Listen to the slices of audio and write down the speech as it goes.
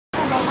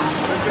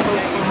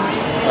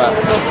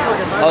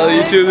Hello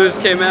YouTube, this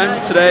is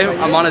K-Man. Today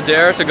I'm on a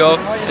dare to go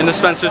in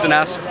dispensers and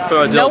ask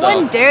for a dildo. No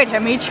one dared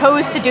him, he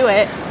chose to do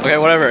it. Okay,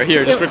 whatever.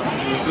 Here, this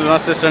is my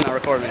sister, now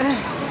record me.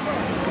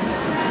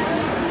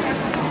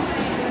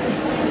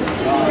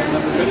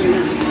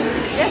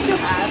 Yes, you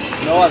have.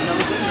 No, I've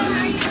never seen it.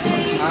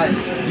 Hi.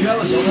 Do you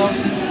have a dildo?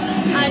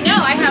 No,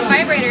 I have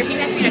vibrators. You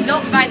have to be an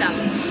adult to buy them.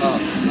 Oh.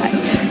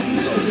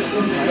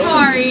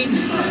 Sorry.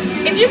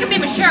 If you can be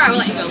mature, I will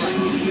let you go look.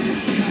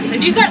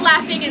 If you start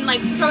laughing and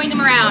like throwing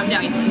them around, no,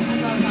 he's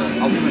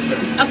I'll be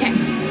mature. okay.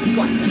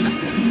 Go on.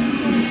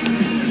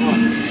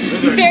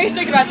 I'm very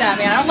strict about that,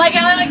 man. I like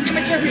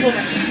immature people.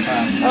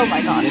 Oh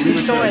my gosh,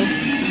 these stories.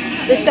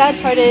 The sad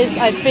part is,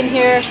 I've been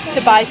here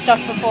to buy stuff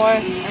before.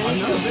 I've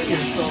never been here,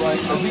 so like,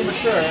 to be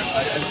mature,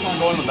 I just want to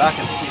go in the back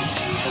and see.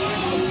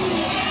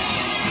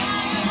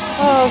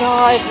 Oh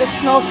god, it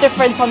smells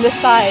different on this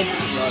side.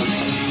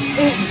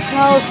 It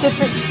smells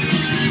different on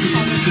this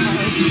side.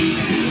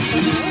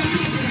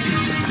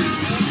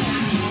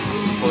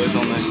 Boys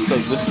only. So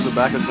this is the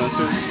back of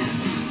Spencer's?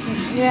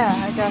 Yeah,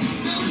 I guess.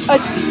 Oh,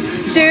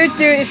 dude,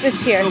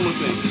 it's here.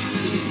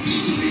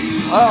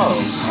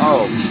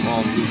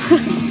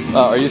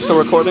 Are you still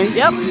recording?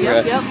 Yep.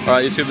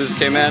 Alright, YouTube, this is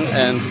K-Man,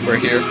 and we're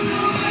here.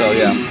 So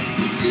yeah.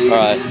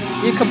 Alright.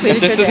 You completed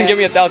If this your doesn't day. give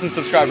me 1,000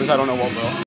 subscribers, I don't know what will.